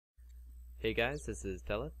Hey guys, this is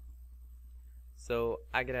Tellyth. So,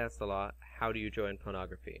 I get asked a lot, how do you join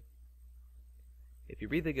pornography? If you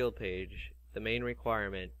read the guild page, the main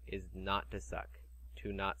requirement is not to suck,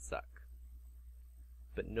 to not suck.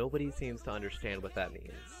 But nobody seems to understand what that means.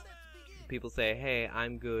 People say, hey,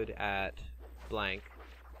 I'm good at blank,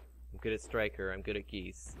 I'm good at striker, I'm good at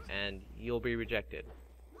geese, and you'll be rejected.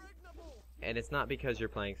 And it's not because you're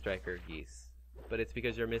playing striker or geese, but it's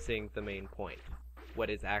because you're missing the main point. What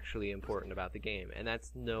is actually important about the game, and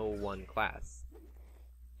that's no one class.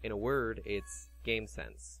 In a word, it's game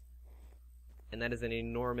sense. And that is an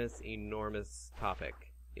enormous, enormous topic.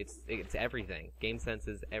 It's everything. Game sense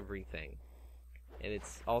is everything. And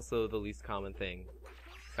it's also the least common thing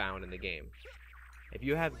found in the game. If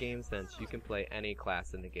you have game sense, you can play any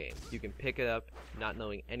class in the game. You can pick it up, not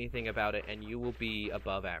knowing anything about it, and you will be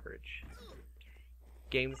above average.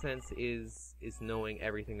 Game sense is knowing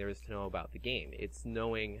everything there is to know about the game. It's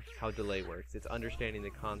knowing how delay works. It's understanding the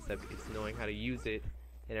concept. It's knowing how to use it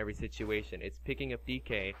in every situation. It's picking up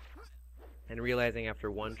DK and realizing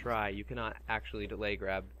after one try you cannot actually delay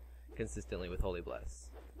grab consistently with Holy Bless.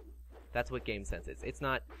 That's what game sense is. It's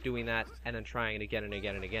not doing that and then trying it again and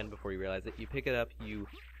again and again before you realize it. You pick it up, you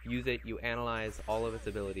use it, you analyze all of its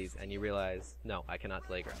abilities, and you realize, no, I cannot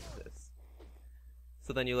delay grab with this.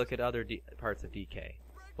 So then you look at other parts of DK.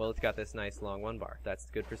 Well, it's got this nice long 1-bar. That's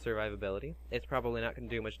good for survivability. It's probably not going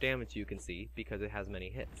to do much damage, you can see, because it has many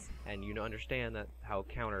hits. And you understand that how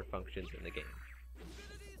counter functions in the game.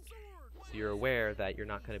 So you're aware that you're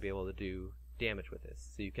not going to be able to do damage with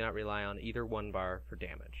this. So you cannot rely on either 1-bar for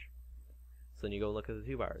damage. So then you go look at the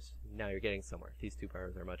 2 bars. Now you're getting somewhere. These 2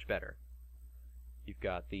 bars are much better. You've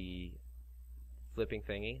got the flipping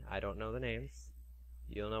thingy. I don't know the names.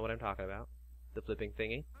 You'll know what I'm talking about. The flipping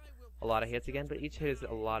thingy. A lot of hits again, but each hit is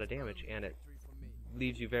a lot of damage, and it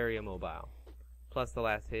leaves you very immobile. Plus the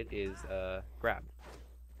last hit is grab.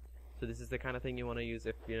 So this is the kind of thing you want to use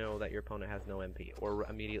if you know that your opponent has no MP, or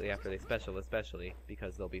immediately after they special, especially,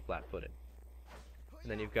 because they'll be flat-footed. And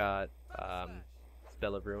then you've got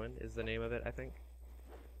Spell of Ruin is the name of it, I think.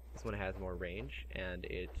 This one has more range, and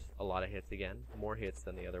it's a lot of hits again. More hits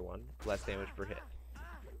than the other one, less damage per hit.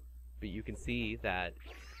 But you can see that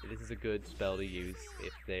this is a good spell to use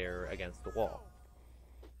if they're against the wall.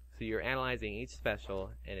 So you're analyzing each special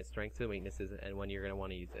and its strengths and weaknesses and when you're going to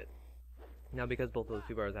want to use it. Now because both of those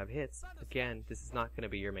 2 bars have hits, again, this is not going to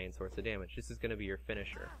be your main source of damage. This is going to be your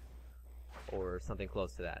finisher, or something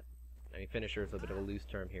close to that. I mean, finisher is a bit of a loose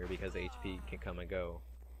term here because HP can come and go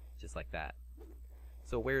just like that.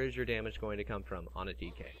 So where is your damage going to come from on a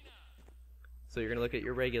DK? So you're going to look at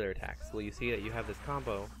your regular attacks. Well, you see that you have this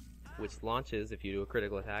combo which launches if you do a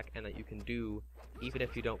critical attack, and that you can do even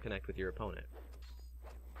if you don't connect with your opponent.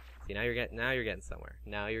 See, now you're getting somewhere.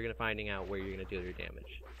 Now you're gonna finding out where you're gonna deal your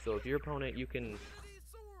damage. So if your opponent,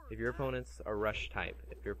 if your opponent's a rush type,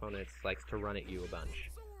 if your opponent likes to run at you a bunch,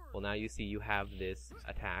 well, now you see you have this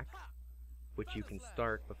attack, which you can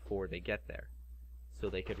start before they get there. So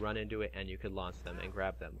they could run into it, and you could launch them and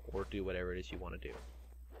grab them, or do whatever it is you want to do.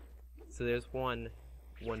 So there's one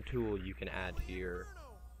tool you can add to your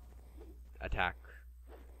attack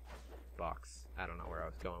box. I don't know where I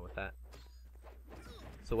was going with that.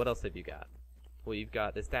 So what else have you got? Well, you've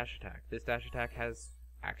got this dash attack. This dash attack has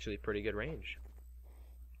actually pretty good range.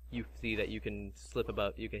 You see that you can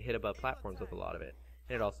hit above platforms with a lot of it,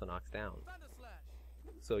 and it also knocks down.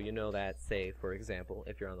 So you know that, say, for example,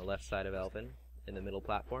 if you're on the left side of Elven, in the middle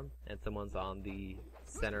platform, and someone's on the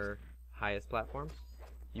center highest platform,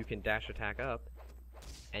 you can dash attack up,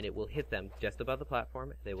 and it will hit them just above the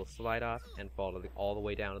platform. They will slide off and fall all the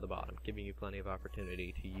way down to the bottom, giving you plenty of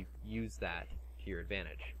opportunity to use that to your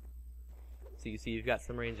advantage. So you see you've got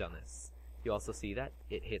some range on this. You also see that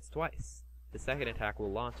it hits twice. The second attack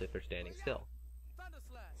will launch if they're standing still.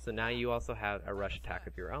 So now you also have a rush attack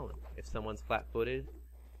of your own. If someone's flat-footed,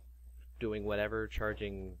 doing whatever,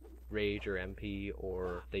 charging rage or MP,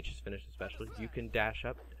 or they just finished a special, you can dash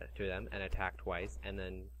up to them and attack twice, and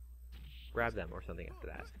then grab them or something after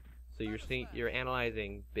that. So you're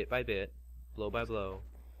analyzing bit by bit, blow by blow,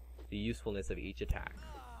 the usefulness of each attack.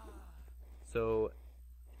 So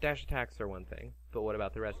dash attacks are one thing, but what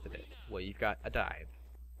about the rest of it? Well, you've got a dive.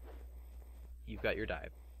 You've got your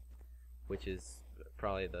dive, which is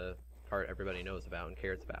probably the part everybody knows about and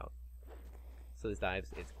cares about. So this dive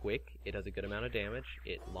is quick, it does a good amount of damage,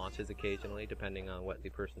 it launches occasionally depending on what the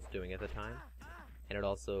person's doing at the time, and it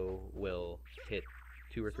also will hit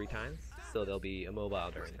 2 or 3 times, so they'll be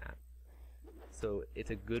immobile during that. So it's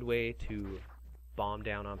a good way to bomb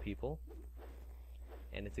down on people,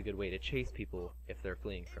 and it's a good way to chase people if they're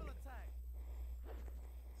fleeing from you.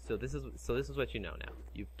 So this is what you know now.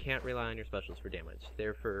 You can't rely on your specials for damage.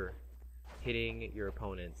 They're for hitting your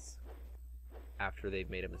opponents after they've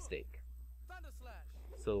made a mistake.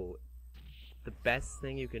 So the best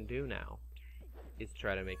thing you can do now is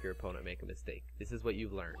try to make your opponent make a mistake. This is what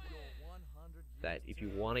you've learned. That if you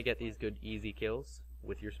want to get these good easy kills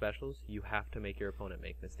with your specials, you have to make your opponent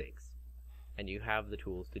make mistakes. And you have the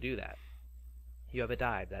tools to do that. You have a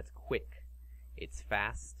dive that's quick, it's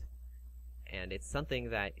fast, and it's something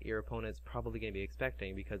that your opponent's probably going to be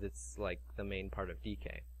expecting because it's like the main part of DK.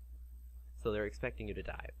 So they're expecting you to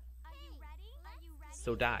dive.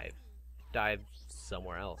 So dive. Dive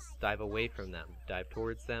somewhere else. Dive away from them. Dive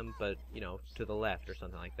towards them, but, you know, to the left or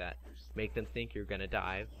something like that. Make them think you're going to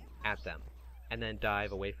dive at them. And then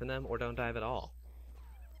dive away from them, or don't dive at all.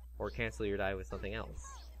 Or cancel your dive with something else.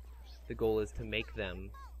 The goal is to make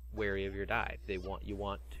them wary of your dive. You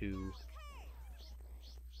want to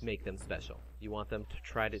make them special. You want them to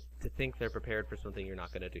try to think they're prepared for something you're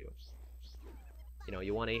not going to do. You know,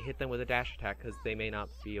 you want to hit them with a dash attack because they may not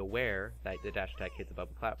be aware that the dash attack hits above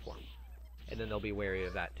the platform. And then they'll be wary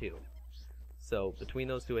of that too. So between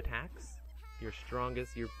those two attacks, your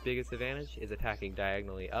biggest advantage is attacking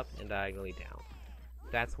diagonally up and diagonally down.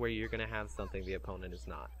 That's where you're going to have something the opponent is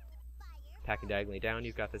not. Attacking diagonally down,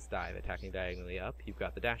 you've got this dive. Attacking diagonally up, you've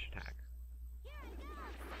got the dash attack.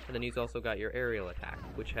 And then you've also got your aerial attack,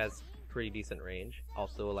 which has pretty decent range,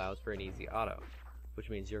 also allows for an easy auto, which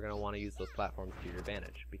means you're going to want to use those platforms to your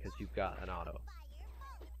advantage, because you've got an auto.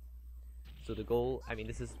 So the goal, I mean,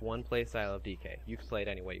 this is one playstyle of DK. You can play it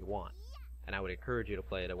any way you want, and I would encourage you to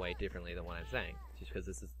play it a way differently than what I'm saying, just because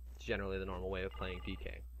this is generally the normal way of playing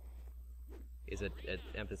DK. Is an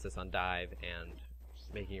emphasis on dive and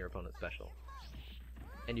making your opponent special.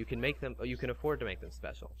 And you can afford to make them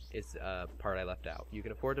special. It's a part I left out. You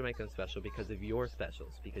can afford to make them special because of your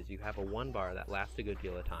specials, because you have a 1 bar that lasts a good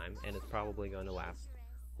deal of time, and it's probably going to last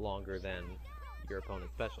longer than your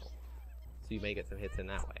opponent's special. So you may get some hits in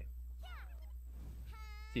that way.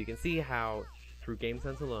 So you can see how, through game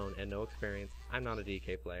sense alone and no experience, I'm not a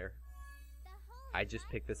DK player. I just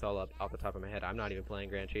picked this all up off the top of my head. I'm not even playing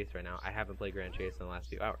Grand Chase right now. I haven't played Grand Chase in the last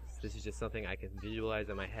few hours. This is just something I can visualize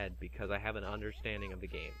in my head because I have an understanding of the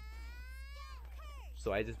game.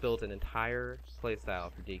 So I just built an entire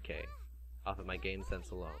playstyle for DK off of my game sense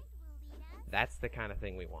alone. That's the kind of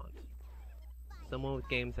thing we want. Someone with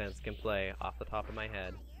game sense can play, off the top of my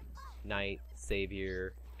head, Knight,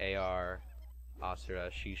 Savior, AR, Asura,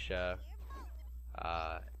 Shisha,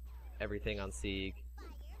 everything on Sieg,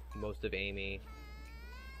 most of Amy.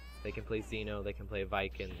 They can play Xeno, they can play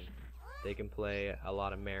Viking, they can play a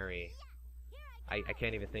lot of Mary. I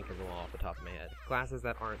can't even think of them all off the top of my head. Classes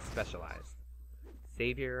that aren't specialized.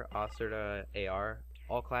 Savior, Asura, AR,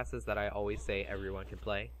 all classes that I always say everyone can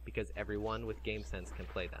play, because everyone with game sense can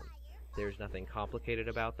play them. There's nothing complicated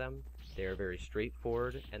about them, they're very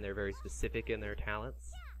straightforward, and they're very specific in their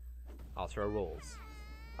talents. Asura rolls.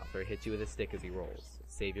 Asura hits you with a stick as he rolls.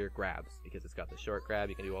 Savior grabs, because it's got the short grab,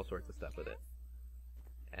 you can do all sorts of stuff with it.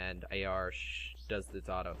 And AR does its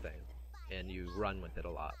auto thing, and you run with it a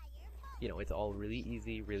lot. You know, it's all really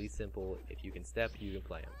easy, really simple. If you can step, you can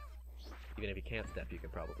play him. Even if you can't step, you can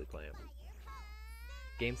probably play him.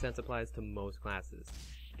 Game sense applies to most classes.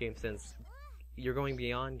 Game sense, you're going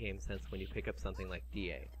beyond game sense when you pick up something like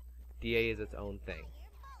DA. DA is its own thing.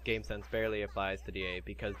 Game sense barely applies to DA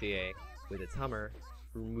because DA, with its Hummer,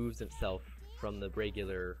 removes itself from the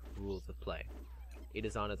regular rules of play. It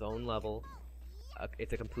is on its own level.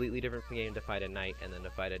 It's a completely different game to fight a Knight and then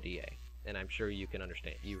to fight a DA, and I'm sure you can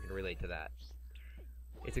understand, you can relate to that.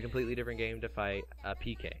 It's a completely different game to fight a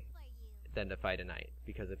PK than to fight a Knight,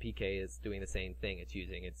 because a PK is doing the same thing. It's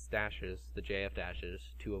using its dashes, the JF dashes,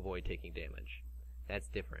 to avoid taking damage. That's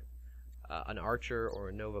different. An Archer or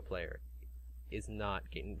a Nova player is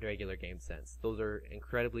not getting regular game sense. Those are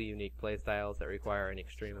incredibly unique playstyles that require an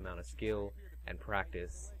extreme amount of skill and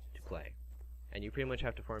practice to play. And you pretty much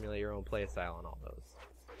have to formulate your own playstyle on all those.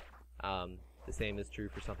 The same is true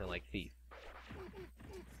for something like Thief.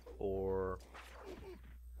 Or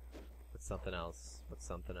what's something else?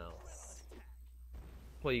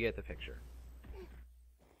 Well, you get the picture.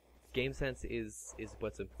 Game sense is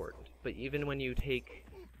what's important. But even when you take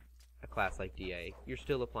a class like DA, you're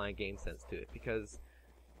still applying game sense to it, because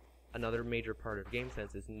another major part of game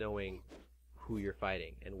sense is knowing who you're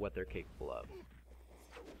fighting and what they're capable of.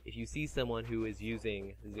 If you see someone who is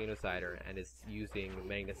using Xenocider and is using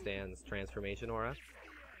Magnastan's Transformation Aura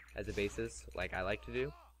as a basis, like I like to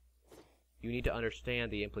do, you need to understand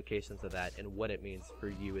the implications of that and what it means for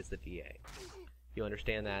you as the DA. You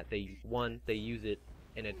understand that they use it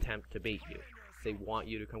in an attempt to bait you. They want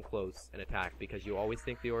you to come close and attack because you always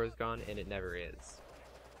think the aura is gone and it never is.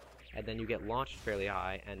 And then you get launched fairly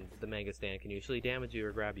high, and the Manga Stand can usually damage you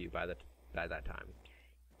or grab you by that time.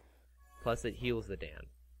 Plus, it heals the Dan,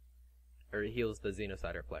 or it heals the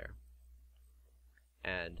Xenocider player.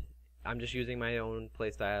 And I'm just using my own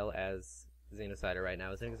playstyle as Xenocider right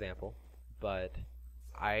now as an example, but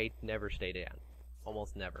I never stay Dan.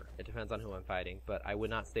 Almost never. It depends on who I'm fighting, but I would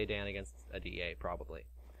not stay Dan against a DA, probably.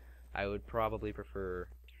 I would probably prefer...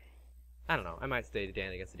 I don't know, I might stay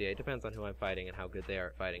Dan against a DA. It depends on who I'm fighting and how good they are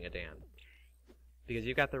at fighting a Dan. Because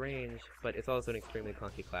you've got the range, but it's also an extremely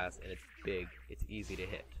clunky class, and it's big, it's easy to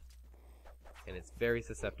hit. And it's very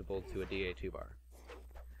susceptible to a DA 2-bar.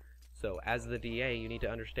 So, as the DA, you need to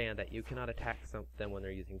understand that you cannot attack them when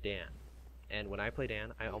they're using Dan. And when I play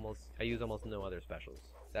Dan, I use almost no other specials.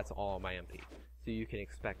 That's all my MP. So you can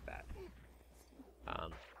expect that.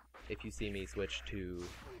 If you see me switch to...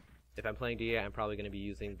 If I'm playing DA, I'm probably going to be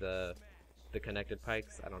using the connected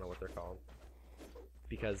pikes. I don't know what they're called.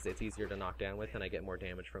 Because it's easier to knock down with and I get more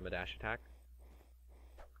damage from a dash attack.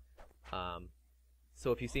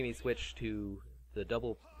 So if you see me switch to the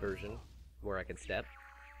double version, where I can step,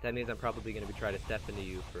 that means I'm probably going to be trying to step into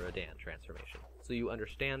you for a Dan transformation. So you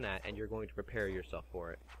understand that, and you're going to prepare yourself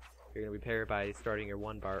for it. You're going to prepare by starting your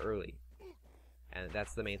 1-bar early. And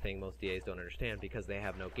that's the main thing most DAs don't understand, because they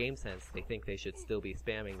have no game sense. They think they should still be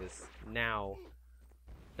spamming this now,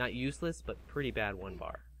 not useless, but pretty bad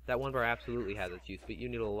 1-bar. That 1-bar absolutely has its use, but you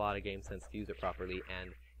need a lot of game sense to use it properly, and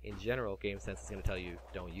in general, game sense is going to tell you,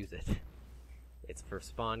 don't use it. It's for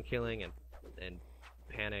spawn killing and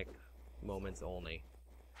panic moments only.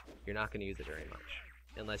 You're not going to use it very much,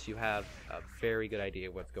 unless you have a very good idea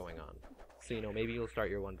of what's going on. So, you know, maybe you'll start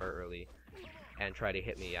your 1-bar early, and try to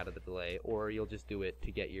hit me out of the delay, or you'll just do it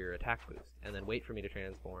to get your attack boost, and then wait for me to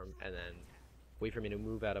transform, and then wait for me to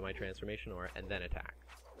move out of my transformation aura, and then attack.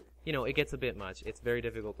 You know, it gets a bit much. It's very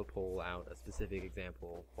difficult to pull out a specific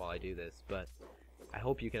example while I do this, but I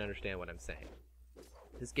hope you can understand what I'm saying.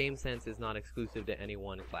 This game sense is not exclusive to any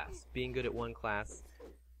one class. Being good at one class,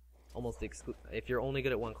 if you're only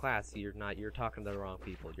good at one class, you're talking to the wrong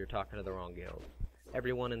people, you're talking to the wrong guild.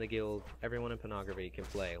 Everyone in the guild, everyone in Pornography can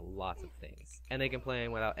play lots of things. And they can play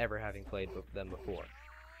them without ever having played them before.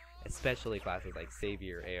 Especially classes like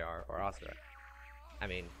Savior, AR, or Asura. I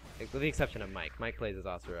mean, with the exception of Mike. Mike plays as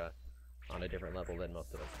Asura on a different level than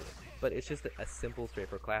most of us do. But it's just a simple,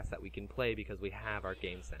 straightforward class that we can play because we have our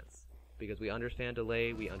game sense. Because we understand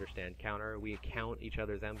delay, we understand counter, we count each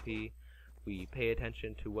other's MP, we pay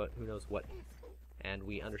attention to who knows what, and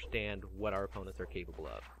we understand what our opponents are capable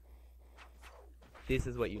of. This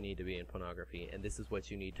is what you need to be in Pornography, and this is what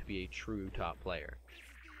you need to be a true top player.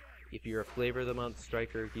 If you're a Flavor of the Month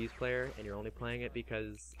Striker Geese player, and you're only playing it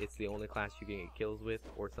because it's the only class you can get kills with,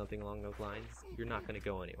 or something along those lines, you're not going to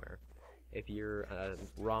go anywhere. If you're a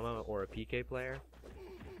Rama or a PK player,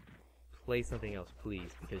 play something else,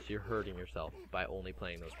 please, because you're hurting yourself by only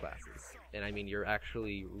playing those classes. And I mean, you're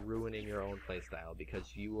actually ruining your own playstyle,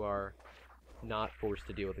 because you are not forced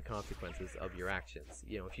to deal with the consequences of your actions.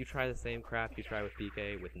 You know, if you try the same crap you try with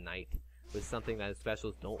PK, with Knight, with something that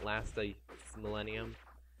specials don't last a millennium,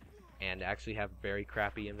 and actually have very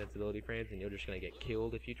crappy invincibility frames, and you're just going to get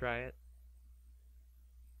killed if you try it,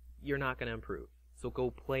 you're not going to improve. So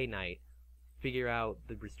go play Knight, figure out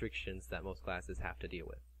the restrictions that most classes have to deal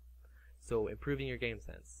with. So improving your game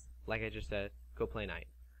sense, like I just said, go play Knight.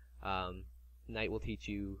 Knight will teach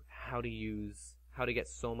you how to get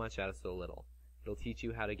so much out of so little. It'll teach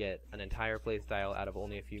you how to get an entire playstyle out of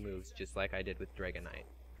only a few moves, just like I did with Dragon Knight.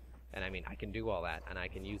 And I mean, I can do all that, and I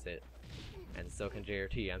can use it. And so can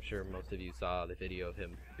JRT. I'm sure most of you saw the video of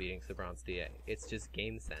him beating Sabron's DA. It's just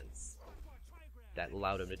game sense that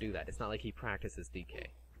allowed him to do that. It's not like he practices DK.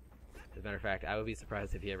 As a matter of fact, I would be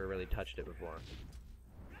surprised if he ever really touched it before.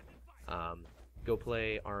 Go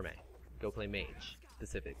play Arme. Go play Mage,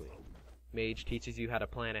 specifically. Mage teaches you how to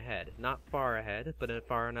plan ahead. Not far ahead, but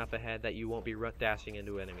far enough ahead that you won't be dashing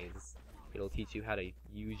into enemies. It'll teach you how to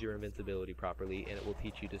use your invincibility properly, and it will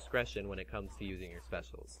teach you discretion when it comes to using your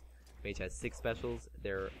specials. Mage has 6 specials.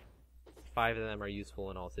 5 of them are useful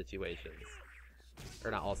in all situations.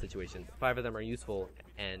 Or not all situations. 5 of them are useful,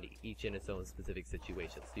 and each in its own specific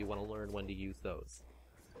situation. So you want to learn when to use those.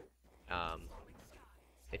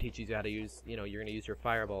 It teaches you how to use, you're going to use your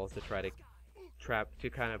fireballs to try to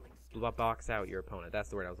kind of box out your opponent. That's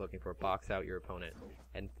the word I was looking for. Box out your opponent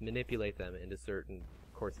and manipulate them into certain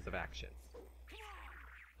courses of action.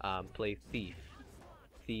 Play Thief.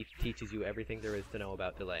 Thief teaches you everything there is to know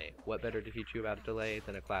about delay. What better to teach you about delay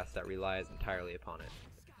than a class that relies entirely upon it?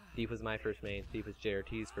 Thief was my first main. Thief was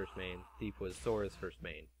JRT's first main. Thief was Sora's first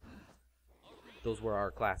main. those were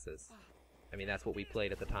our classes. I mean, that's what we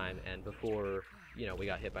played at the time, and before, you know, we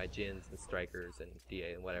got hit by Jins and Strikers and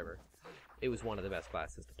DA and whatever, it was one of the best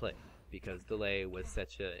classes to play, because delay was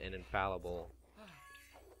such an infallible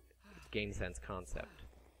game sense concept.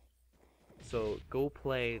 So go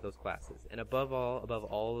play those classes, and above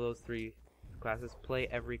all of those 3 classes, play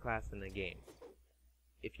every class in the game.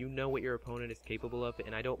 If you know what your opponent is capable of,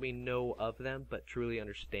 and I don't mean know of them, but truly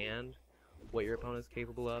understand what your opponent is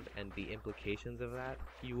capable of and the implications of that,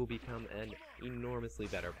 you will become an enormously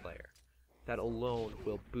better player. That alone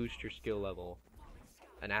will boost your skill level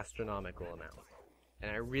an astronomical amount.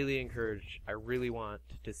 And I really want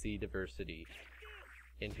to see diversity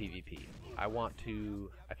in PvP. I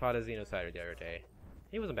fought a Xenocider the other day.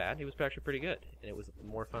 He wasn't bad, he was actually pretty good, and it was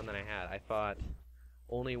more fun than I had. I fought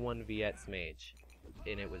only one Viet's mage,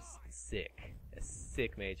 and it was sick. A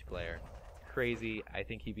sick mage player. Crazy. I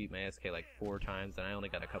think he beat my SK like 4 times, and I only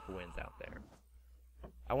got a couple wins out there.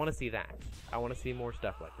 I want to see that. I want to see more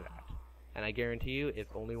stuff like that. And I guarantee you, if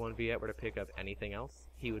only one Viet were to pick up anything else,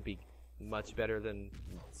 he would be much better than,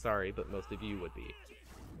 sorry, but most of you would be.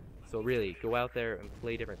 So really, go out there and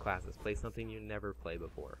play different classes. Play something you never played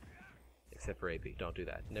before. Except for AP. Don't do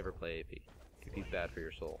that. Never play AP. AP's bad for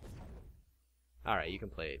your soul. Alright, you can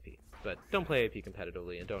play AP. But don't play AP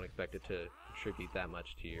competitively, and don't expect it to contribute that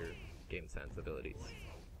much to your game sense abilities.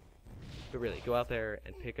 But really, go out there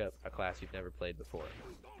and pick up a class you've never played before.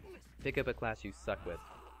 Pick up a class you suck with,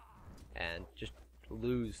 and just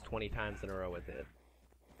lose 20 times in a row with it.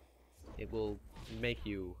 It will make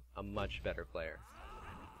you a much better player.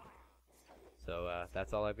 So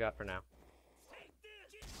that's all I've got for now.